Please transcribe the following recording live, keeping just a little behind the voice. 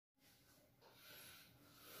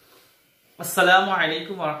আসসালামু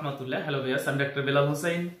আলাইকুম ওয়া রাহমাতুল্লাহ। হ্যালো ভিউয়ার্স, আমি ডক্টর বেলাল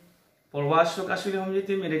হোসাইন, প্রভাষক আসলে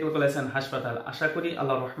হোমিওপ্যাথি মেডিকেল কলেজ এন্ড হাসপাতাল। আশা করি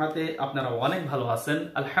আল্লাহর রহমতে আপনারা অনেক ভালো আছেন।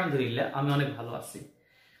 আলহামদুলিল্লাহ, আমি অনেক ভালো আছি।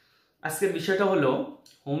 আজকের বিষয়টা হলো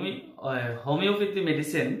হোমিওপ্যাথি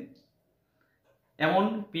মেডিসিন এমন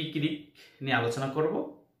পিক্রিক নিয়ে আলোচনা করব।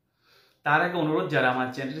 তার আগে অনুরোধ, যারা আমার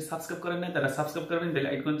চ্যানেলটি সাবস্ক্রাইব করেন না তারা সাবস্ক্রাইব করবেন, বেল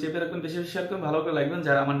আইকন চেপে রাখবেন, বেশি বেশি শেয়ার করবেন, ভালো করে লাগবেন।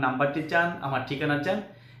 যারা আমার নাম্বারটি চান, আমার ঠিকানা চান,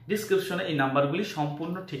 ডিসক্রিপশনে এই নাম্বারগুলি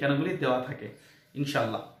সম্পূর্ণ ঠিকানাগুলি দেওয়া থাকে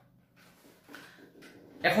ইনশাল্লাহ।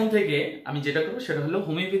 এখন থেকে আমি যেটা করবো সেটা হলো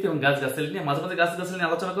হোমিওপ্যাথি এবং গাছগাছালি নিয়ে, মাঝে মাঝে গাছগাছালি নিয়ে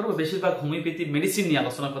আলোচনা করবো, বেশিরভাগ হোমিওপ্যাথি মেডিসিন নিয়ে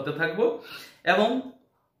আলোচনা করতে থাকবো এবং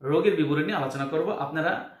রোগের বিবরণ নিয়ে আলোচনা করব।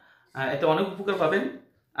 আপনারা এতে অনেক উপকার পাবেন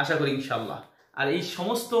আশা করি ইনশাল্লাহ। আর এই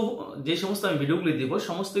যে সমস্ত আমি ভিডিওগুলি দিব,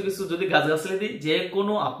 সমস্ত কিছু যদি গাছগাছালি দিই, যে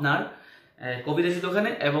কোনো আপনার কবিরাজি দোকানে,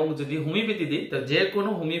 এবং যদি হোমিওপ্যাথি দিই তো যে কোনো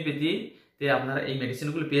হোমিওপ্যাথিতে আপনারা এই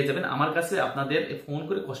মেডিসিনগুলো পেয়ে যাবেন। আমার কাছে আপনাদের ফোন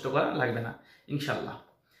করে কষ্ট করা লাগবে না ইনশাল্লাহ।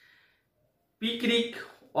 পিক্রিক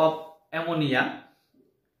অফ অ্যামোনিয়া,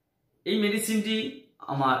 এই মেডিসিনটি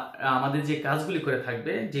আমাদের যে কাজগুলি করে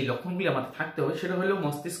থাকবে, যে লক্ষণগুলি আমাদের থাকতে হবে, সেটা হলো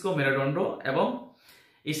মস্তিষ্ক, মেরুদণ্ড এবং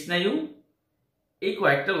স্নায়ু, এই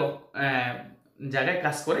কয়েকটা জায়গায়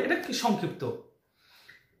কাজ করে। এটা কি সংক্ষিপ্ত।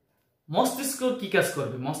 মস্তিষ্ক কি কাজ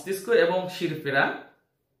করবে? মস্তিষ্ক এবং শিরফেরা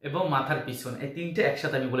এবং মাথার পিছন, এই তিনটে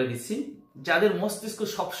একসাথে আমি বলে দিচ্ছি। যাদের মস্তিষ্ক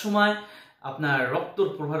সবসময় আপনার রক্তর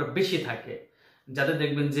প্রভাব বেশি থাকে, যাদের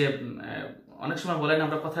দেখবেন যে অনেক সময় বলেন,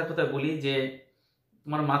 আমরা কথায় কথায় বলি যে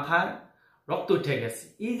তোমার মাথায় রক্ত উঠে গেছে,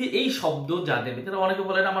 এই যে এই শব্দ যাদের ভিতরে, অনেকে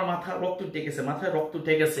বলেন আমার মাথা রক্ত উঠে গেছে, মাথায় রক্ত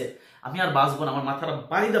উঠে গেছে, আমি আর বাঁচবো না, আমার মাথাটা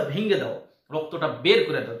বাড়ি দাও, ভেঙে দাও, রক্তটা বের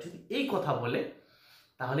করে দাও, যদি এই কথা বলে,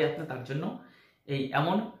 তাহলে আপনি তার জন্য এই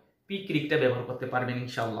এমন পিক্রিকটা ব্যবহার করতে পারবেন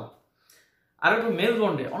ইনশাল্লাহ। আর একটু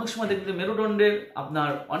মেরুদণ্ডে, অনেক সময় দেখবেন মেরুদণ্ডের আপনার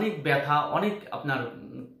অনেক ব্যথা, অনেক আপনার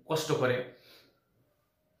কষ্ট করে,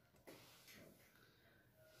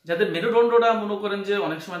 যাদের মেরুদণ্ডটা মনে করেন যে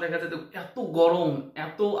অনেক সময় দেখা যায় এত গরম,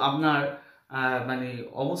 এত আপনার মানে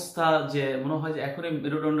অবস্থা যে মনে হয় যে এখনই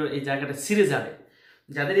মেরুদণ্ডের এই জায়গাটা ছিঁড়ে যাবে,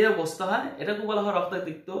 যাদের এই অবস্থা হয়, এটাকে বলা হয়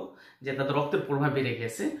রক্তাতিক্ত, যে তাদের রক্তের প্রভাব বেড়ে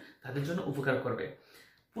গেছে, তাদের জন্য উপকার করবে।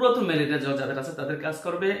 পুরাতন ম্যালেরিয়া যাদের আছে তাদের কাজ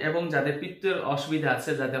করবে, এবং যাদের পিত্তের অসুবিধা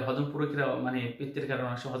আছে, যাদের হজম প্রক্রিয়া মানে পিত্তের কারণে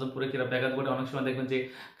অনেক সময় হজম প্রক্রিয়া ব্যাঘাত ঘটে, অনেক সময় দেখবেন যে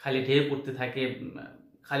খালি ঢেয়ে পড়তে থাকে,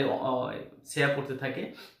 খালি ছেয়া পড়তে থাকে,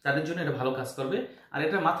 তাদের জন্য এটা ভালো কাজ করবে। আর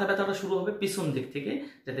এটা মাথা ব্যথাটা শুরু হবে পিছন দিক থেকে,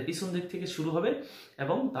 যাতে পিছন দিক থেকে শুরু হবে,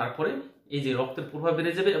 এবং তারপরে এই যে রক্তের প্রভাব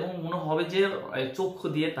বেড়ে যাবে, এবং মনে হবে যে চক্ষু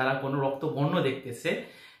দিয়ে তারা কোনো রক্ত বর্ণ দেখতেছে,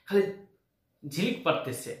 খালি ঝিলিক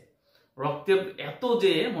পারতেছে, রক্তের এত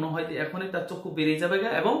যে মনে হয় যে এখনই তার চক্ষু বেরিয়ে যাবে,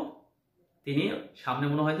 এবং তিনি সামনে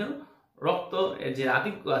মনে হয় যেন রক্ত যে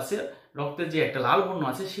আধিক্য আছে, রক্তের যে একটা লাল বর্ণ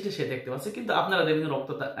আছে সেটা সে দেখতে পাচ্ছে, কিন্তু আপনারা দেখবেন রক্ত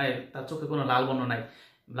তার চোখে কোনো লাল বর্ণ নাই,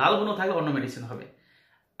 লাল বর্ণ থাকে অন্য মেডিসিন হবে।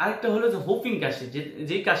 আরেকটা হলো যে হুফিং কাশি,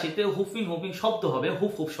 যে কাশিতে হুফিং হুফিং শব্দ হবে,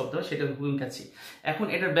 হুফ হুফ শব্দ হবে, সেটা হুফিং কাশি। এখন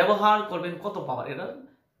এটার ব্যবহার করবেন কত পাওয়ার? এটা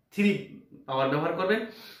 3 পাওয়ার ব্যবহার করবেন।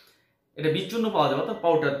 এটা বিচ্ছন্ন পাওয়া যাবে, তো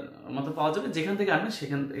পাউডার মতো পাওয়া যাবে, যেখান থেকে আনবেন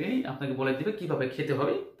সেখান থেকেই আপনাকে বলে দিবে কিভাবে খেতে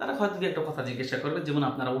হবে। তারা হয়তো যদি একটা কথা জিজ্ঞাসা করবে, যেমন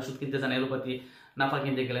আপনারা ওষুধ কিনতে যান, এলোপ্যাথি নাফা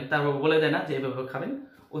কিনতে গেলেন, তারপর বলে দেয় না যে এভাবে খাবেন,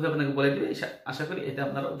 ওইভাবে আপনাকে বলে দিবে। আশা করি এতে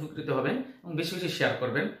আপনারা উপকৃত হবেন এবং বেশি বেশি শেয়ার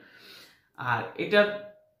করবেন। আর এটার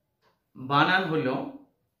বানান হলো,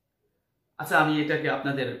 আচ্ছা আমি এটাকে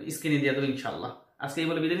আপনাদের স্ক্রিনে দিয়ে দেবো ইনশাল্লাহ। আজকে এই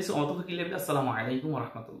বলে বিদায় নিচ্ছি। অতঃপর কি লেগে, আসসালামু আলাইকুম ওয়া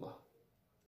রাহমাতুল্লাহ।